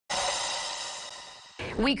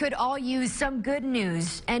We could all use some good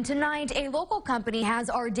news, and tonight a local company has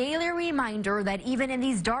our daily reminder that even in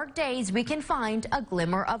these dark days we can find a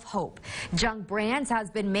glimmer of hope. Junk Brands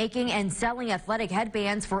has been making and selling athletic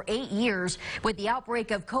headbands for 8 years. With the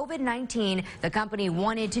outbreak of COVID-19, the company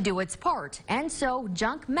wanted to do its part, and so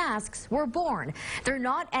junk masks were born. They're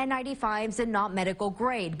not N95s and not medical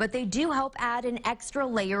grade, but they do help add an extra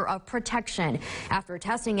layer of protection. After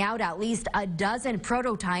testing out at least a dozen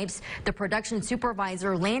prototypes, the production supervisor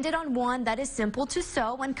landed on one that is simple to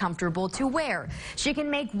sew and comfortable to wear. She can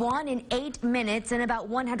make one in 8 minutes and about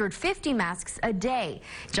 150 masks a day.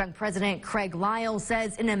 Junk President Craig Lyle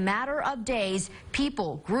says in a matter of days,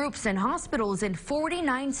 people, groups, and hospitals in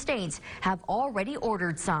 49 states have already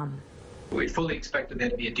ordered some. We fully expected there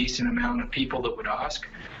to be a decent amount of people that would ask.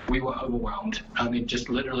 We were overwhelmed. I mean, just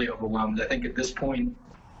literally overwhelmed. I think at this point,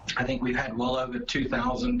 we've had well over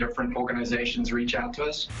 2,000 different organizations reach out to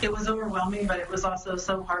us. It was overwhelming, but it was also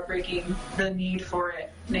so heartbreaking, the need for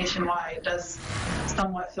it nationwide. It does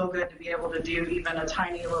somewhat feel good to be able to do even a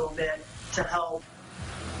tiny little bit to help.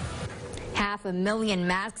 500,000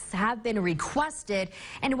 masks have been requested,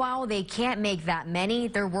 and while they can't make that many,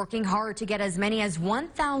 they're working hard to get as many as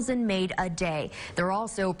 1,000 made a day. They're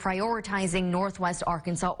also prioritizing Northwest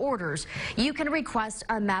Arkansas orders. You can request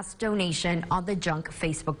a mask donation on the Junk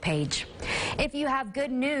Facebook page. If you have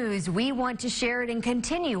good news, we want to share it and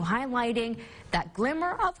continue highlighting that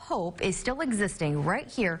glimmer of hope is still existing right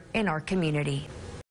here in our community.